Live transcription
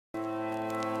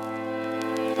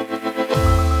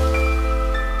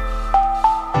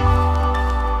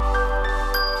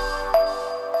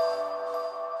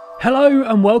Hello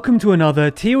and welcome to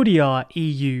another TLDR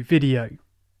EU video.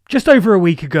 Just over a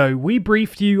week ago, we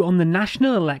briefed you on the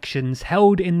national elections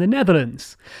held in the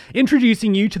Netherlands,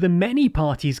 introducing you to the many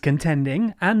parties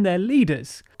contending and their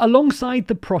leaders, alongside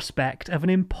the prospect of an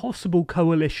impossible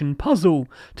coalition puzzle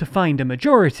to find a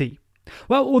majority.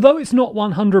 Well, although it's not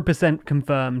 100%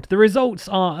 confirmed, the results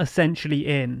are essentially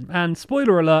in, and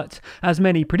spoiler alert, as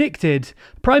many predicted,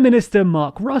 Prime Minister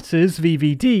Mark Rutte's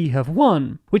VVD have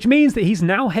won, which means that he's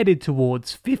now headed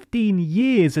towards 15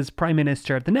 years as Prime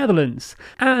Minister of the Netherlands,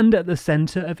 and at the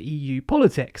centre of EU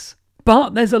politics.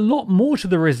 But there's a lot more to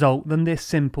the result than this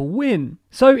simple win.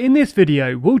 So in this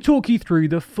video, we'll talk you through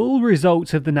the full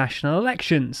results of the national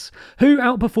elections, who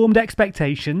outperformed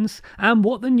expectations, and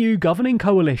what the new governing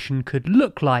coalition could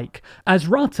look like, as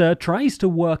Rutte tries to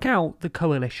work out the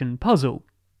coalition puzzle.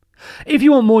 If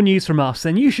you want more news from us,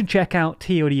 then you should check out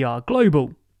TLDR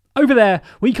Global. Over there,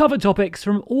 we cover topics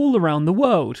from all around the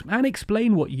world, and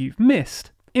explain what you've missed.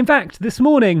 In fact, this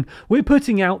morning, we're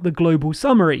putting out the Global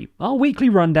Summary, our weekly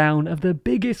rundown of the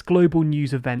biggest global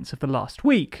news events of the last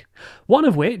week, one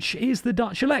of which is the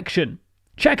Dutch election.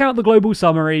 Check out the Global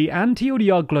Summary and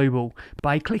TLDR Global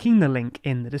by clicking the link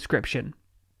in the description.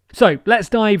 So, let's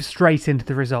dive straight into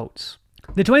the results.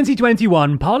 The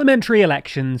 2021 parliamentary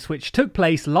elections, which took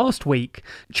place last week,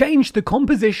 changed the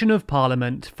composition of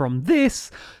Parliament from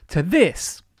this to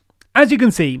this. As you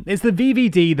can see, it's the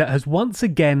VVD that has once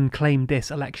again claimed this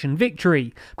election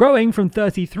victory, growing from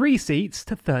 33 seats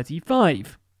to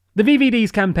 35. The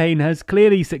VVD's campaign has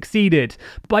clearly succeeded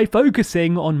by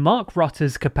focusing on Mark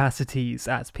Rutte's capacities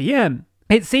as PM.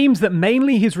 It seems that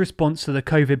mainly his response to the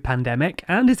COVID pandemic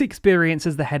and his experience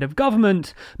as the head of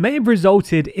government may have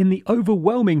resulted in the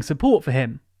overwhelming support for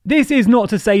him. This is not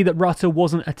to say that Rutte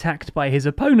wasn't attacked by his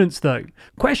opponents though,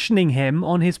 questioning him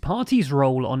on his party's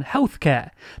role on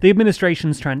healthcare, the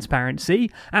administration's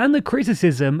transparency, and the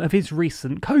criticism of his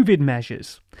recent COVID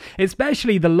measures,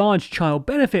 especially the large child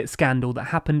benefit scandal that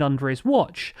happened under his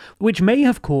watch, which may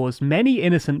have caused many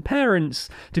innocent parents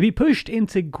to be pushed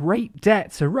into great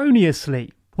debt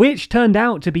erroneously, which turned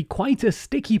out to be quite a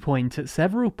sticky point at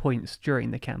several points during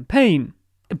the campaign.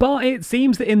 But it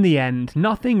seems that in the end,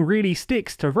 nothing really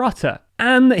sticks to Rutte,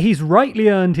 and that he's rightly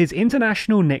earned his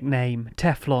international nickname,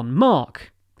 Teflon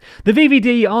Mark. The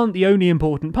VVD aren't the only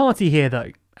important party here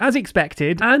though. As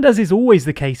expected, and as is always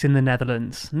the case in the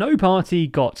Netherlands, no party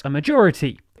got a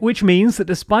majority, which means that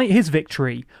despite his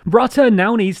victory, Rutte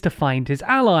now needs to find his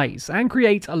allies and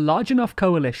create a large enough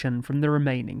coalition from the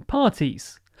remaining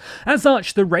parties. As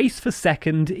such, the race for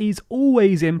second is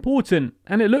always important,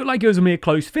 and it looked like it was going to be a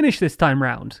close finish this time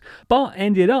round, but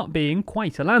ended up being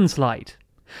quite a landslide.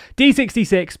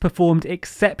 D66 performed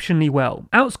exceptionally well,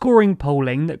 outscoring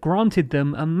polling that granted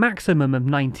them a maximum of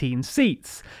 19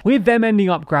 seats, with them ending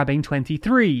up grabbing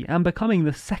 23 and becoming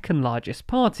the second largest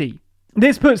party.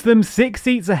 This puts them 6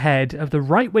 seats ahead of the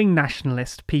right-wing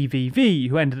nationalist PVV,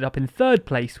 who ended up in third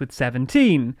place with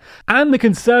 17, and the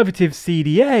conservative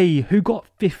CDA, who got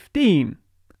 15.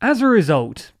 As a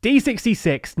result,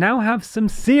 D66 now have some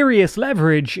serious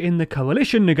leverage in the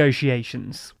coalition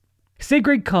negotiations.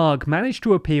 Sigrid Kaag managed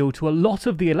to appeal to a lot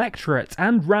of the electorate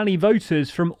and rally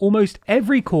voters from almost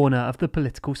every corner of the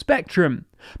political spectrum,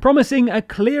 promising a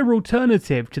clear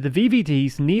alternative to the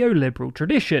VVD's neoliberal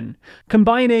tradition,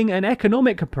 combining an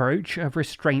economic approach of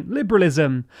restraint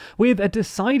liberalism with a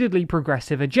decidedly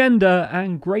progressive agenda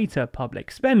and greater public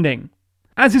spending.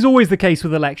 As is always the case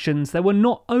with elections, there were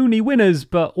not only winners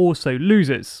but also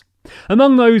losers.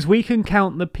 Among those, we can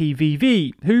count the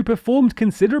PVV, who performed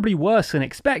considerably worse than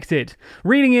expected,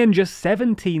 reeling in just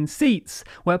 17 seats,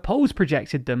 where polls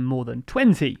projected them more than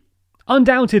 20.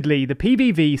 Undoubtedly, the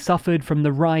PVV suffered from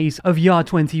the rise of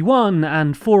JA21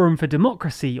 and Forum for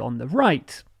Democracy on the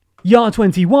right.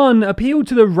 JA21 appealed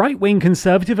to the right-wing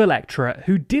conservative electorate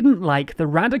who didn't like the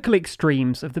radical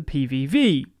extremes of the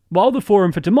PVV, while the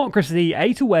Forum for Democracy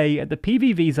ate away at the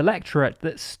PVV's electorate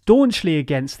that's staunchly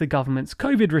against the government's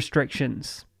COVID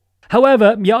restrictions.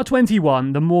 However,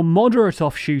 JA21, the more moderate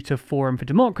offshoot of Forum for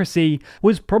Democracy,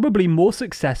 was probably more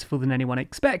successful than anyone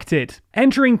expected,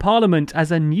 entering Parliament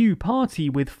as a new party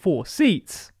with 4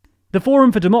 seats. The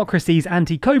Forum for Democracy's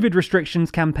anti-COVID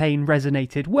restrictions campaign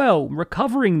resonated well,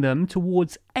 recovering them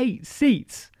towards 8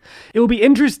 seats. It will be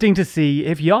interesting to see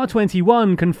if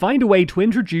JA21 can find a way to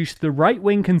introduce the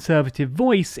right-wing conservative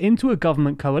voice into a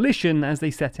government coalition as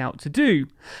they set out to do,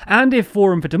 and if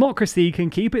Forum for Democracy can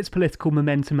keep its political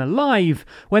momentum alive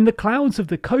when the clouds of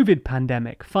the COVID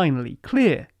pandemic finally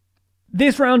clear.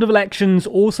 This round of elections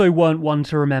also weren't one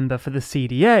to remember for the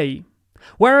CDA.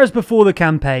 Whereas before the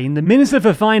campaign, the Minister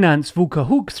for Finance, Volker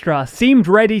Hoekstra, seemed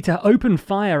ready to open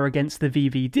fire against the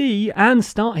VVD and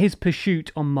start his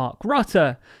pursuit on Mark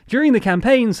Rutte, during the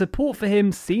campaign, support for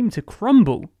him seemed to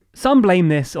crumble. Some blame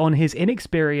this on his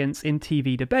inexperience in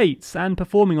TV debates and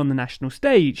performing on the national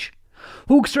stage.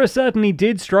 Hoekstra certainly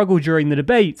did struggle during the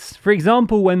debates, for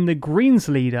example when the Greens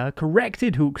leader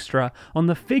corrected Hoekstra on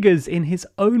the figures in his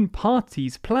own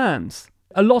party's plans.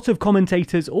 A lot of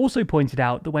commentators also pointed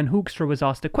out that when Hoekstra was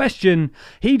asked a question,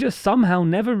 he just somehow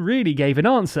never really gave an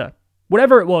answer.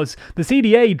 Whatever it was, the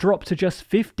CDA dropped to just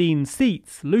 15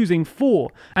 seats, losing 4,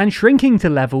 and shrinking to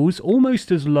levels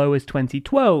almost as low as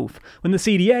 2012, when the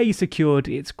CDA secured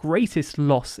its greatest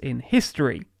loss in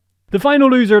history. The final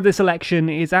loser of this election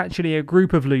is actually a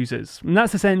group of losers, and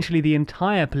that's essentially the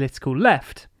entire political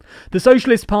left. The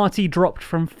Socialist Party dropped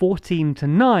from 14 to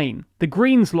 9, the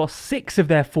Greens lost 6 of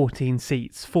their 14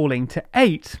 seats, falling to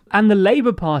 8, and the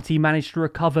Labour Party managed to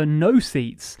recover no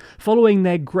seats, following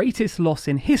their greatest loss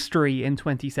in history in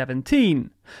 2017,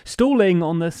 stalling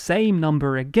on the same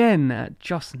number again at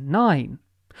just 9.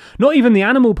 Not even the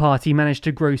Animal Party managed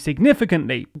to grow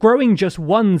significantly, growing just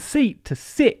 1 seat to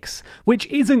 6, which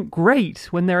isn't great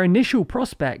when their initial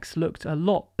prospects looked a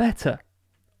lot better.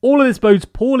 All of this bodes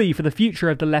poorly for the future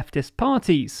of the leftist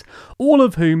parties, all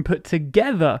of whom put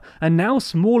together are now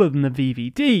smaller than the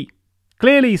VVD.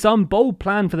 Clearly, some bold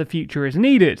plan for the future is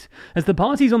needed, as the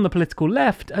parties on the political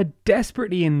left are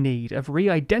desperately in need of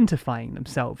re-identifying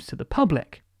themselves to the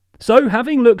public. So,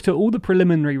 having looked at all the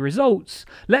preliminary results,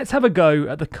 let's have a go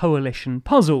at the coalition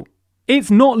puzzle. It's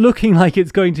not looking like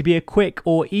it's going to be a quick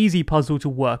or easy puzzle to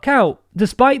work out,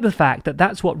 despite the fact that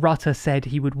that's what Rutte said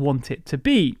he would want it to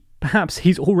be. Perhaps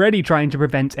he's already trying to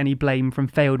prevent any blame from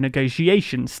failed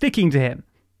negotiations sticking to him.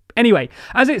 Anyway,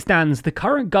 as it stands, the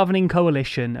current governing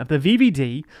coalition of the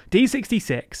VVD,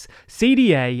 D66,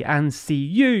 CDA and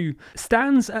CU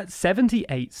stands at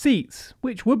 78 seats,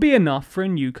 which would be enough for a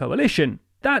new coalition.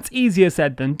 That's easier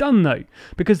said than done though,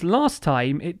 because last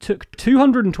time it took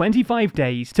 225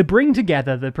 days to bring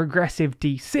together the progressive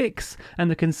D6 and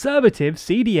the conservative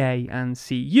CDA and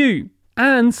CU.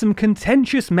 And some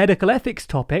contentious medical ethics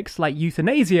topics like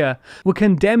euthanasia were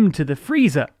condemned to the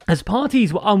freezer, as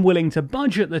parties were unwilling to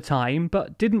budge at the time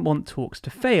but didn't want talks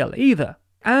to fail either.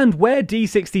 And where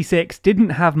D66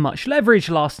 didn't have much leverage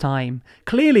last time,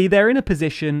 clearly they're in a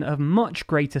position of much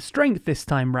greater strength this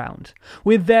time round,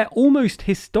 with their almost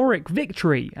historic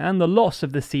victory and the loss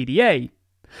of the CDA.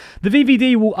 The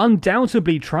VVD will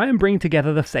undoubtedly try and bring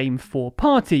together the same 4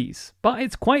 parties, but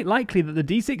it's quite likely that the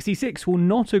D66 will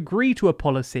not agree to a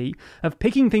policy of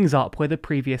picking things up where the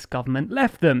previous government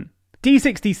left them.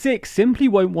 D66 simply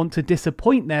won't want to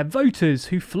disappoint their voters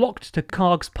who flocked to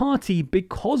Carg's party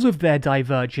because of their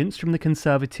divergence from the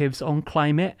Conservatives on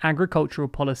climate, agricultural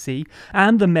policy,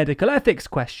 and the medical ethics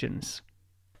questions.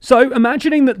 So,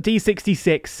 imagining that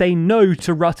D66 say no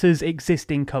to Rutte's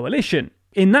existing coalition.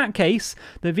 In that case,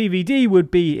 the VVD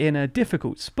would be in a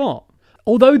difficult spot.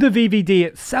 Although the VVD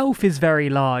itself is very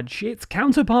large, its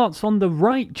counterparts on the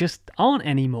right just aren't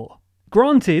anymore.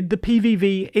 Granted, the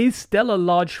PVV is still a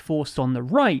large force on the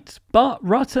right, but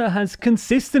Rutte has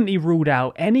consistently ruled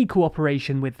out any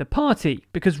cooperation with the party,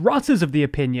 because Rutte's of the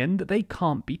opinion that they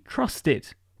can't be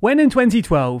trusted. When in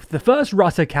 2012, the first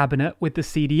Rutte cabinet with the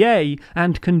CDA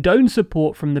and condoned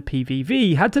support from the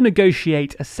PVV had to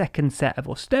negotiate a second set of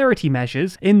austerity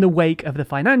measures in the wake of the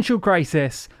financial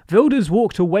crisis, Wilders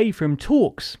walked away from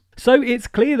talks. So it's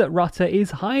clear that Rutte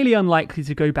is highly unlikely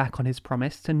to go back on his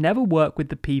promise to never work with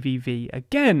the PVV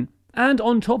again. And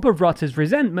on top of Rutte's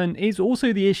resentment is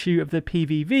also the issue of the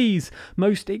PVV's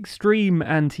most extreme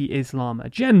anti-Islam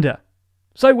agenda.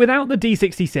 So without the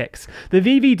D66, the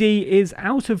VVD is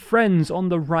out of friends on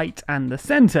the right and the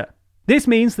centre. This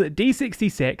means that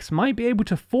D66 might be able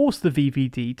to force the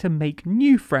VVD to make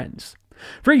new friends.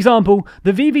 For example,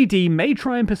 the VVD may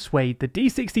try and persuade the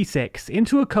D66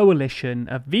 into a coalition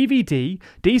of VVD,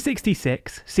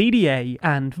 D66, CDA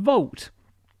and Volt.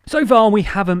 So far we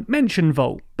haven't mentioned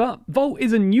Volt, but Volt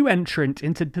is a new entrant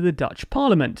into the Dutch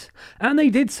Parliament, and they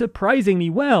did surprisingly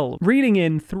well, reeling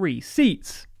in 3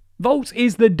 seats. Volt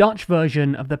is the Dutch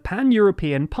version of the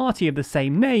pan-European party of the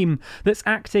same name that's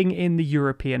acting in the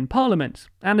European Parliament,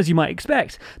 and as you might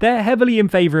expect, they're heavily in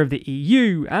favour of the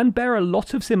EU and bear a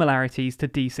lot of similarities to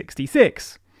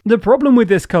D66. The problem with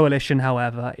this coalition,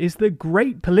 however, is the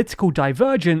great political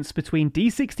divergence between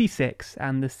D66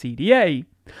 and the CDA.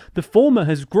 The former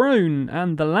has grown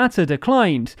and the latter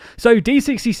declined, so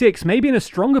D66 may be in a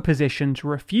stronger position to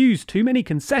refuse too many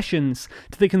concessions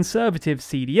to the conservative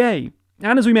CDA.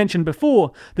 And as we mentioned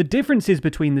before, the differences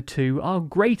between the two are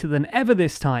greater than ever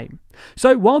this time.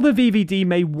 So while the VVD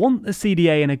may want the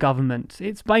CDA in a government,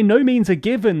 it's by no means a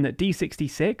given that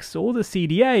D66 or the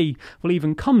CDA will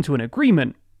even come to an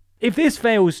agreement. If this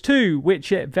fails too,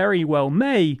 which it very well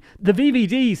may, the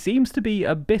VVD seems to be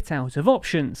a bit out of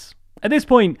options. At this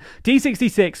point,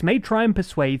 D66 may try and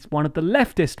persuade one of the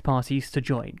leftist parties to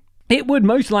join. It would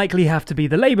most likely have to be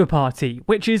the Labour Party,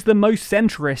 which is the most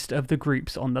centrist of the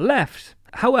groups on the left.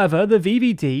 However, the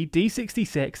VVD,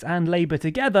 D66 and Labour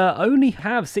together only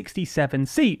have 67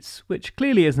 seats, which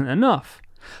clearly isn't enough.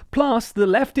 Plus, the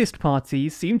leftist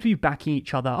parties seem to be backing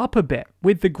each other up a bit,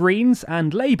 with the Greens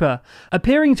and Labour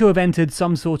appearing to have entered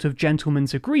some sort of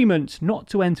gentleman's agreement not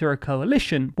to enter a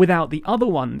coalition without the other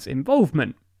one's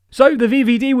involvement. So the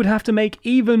VVD would have to make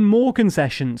even more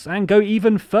concessions and go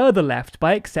even further left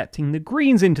by accepting the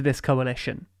Greens into this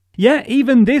coalition. Yet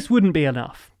even this wouldn't be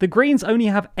enough. The Greens only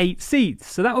have 8 seats,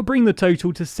 so that would bring the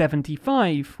total to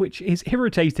 75, which is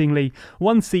irritatingly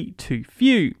 1 seat too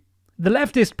few. The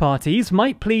leftist parties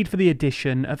might plead for the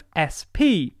addition of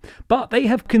SP, but they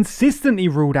have consistently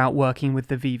ruled out working with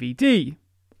the VVD.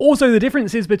 Also, the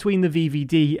differences between the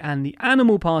VVD and the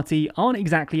Animal Party aren't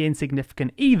exactly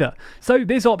insignificant either, so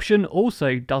this option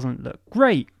also doesn't look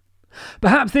great.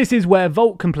 Perhaps this is where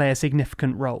Volt can play a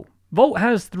significant role. Volt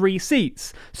has 3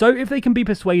 seats, so if they can be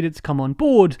persuaded to come on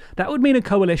board, that would mean a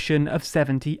coalition of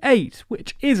 78,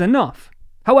 which is enough.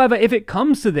 However, if it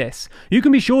comes to this, you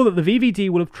can be sure that the VVD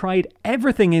will have tried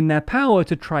everything in their power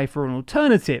to try for an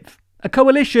alternative. A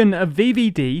coalition of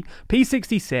VVD,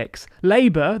 P66,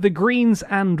 Labour, the Greens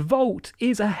and Volt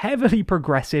is a heavily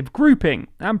progressive grouping,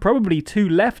 and probably too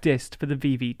leftist for the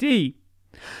VVD.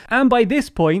 And by this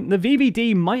point, the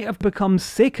VVD might have become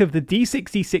sick of the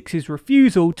D66's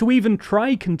refusal to even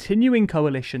try continuing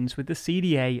coalitions with the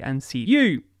CDA and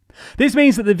CDU. This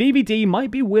means that the VVD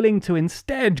might be willing to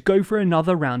instead go for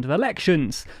another round of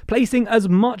elections, placing as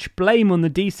much blame on the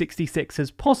D66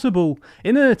 as possible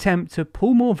in an attempt to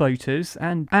pull more voters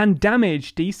and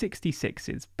damage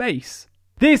D66's base.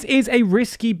 This is a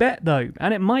risky bet though,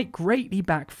 and it might greatly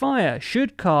backfire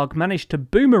should Kaag manage to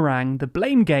boomerang the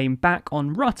blame game back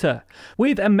on Rutte,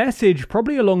 with a message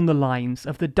probably along the lines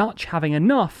of the Dutch having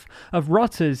enough of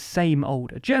Rutte's same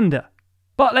old agenda.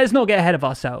 But let's not get ahead of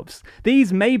ourselves.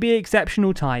 These may be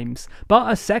exceptional times,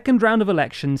 but a second round of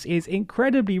elections is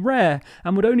incredibly rare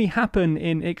and would only happen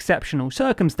in exceptional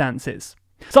circumstances.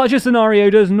 Such a scenario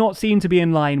does not seem to be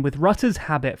in line with Rutte's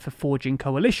habit for forging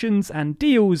coalitions and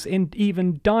deals in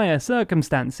even dire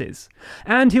circumstances,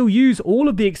 and he'll use all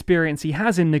of the experience he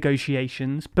has in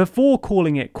negotiations before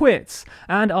calling it quits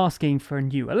and asking for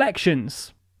new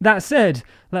elections. That said,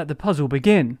 let the puzzle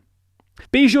begin.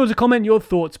 Be sure to comment your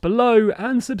thoughts below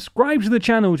and subscribe to the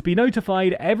channel to be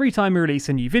notified every time we release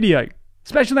a new video.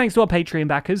 Special thanks to our Patreon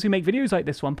backers who make videos like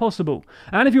this one possible.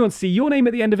 And if you want to see your name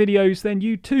at the end of videos, then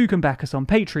you too can back us on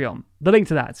Patreon. The link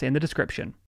to that's in the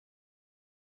description.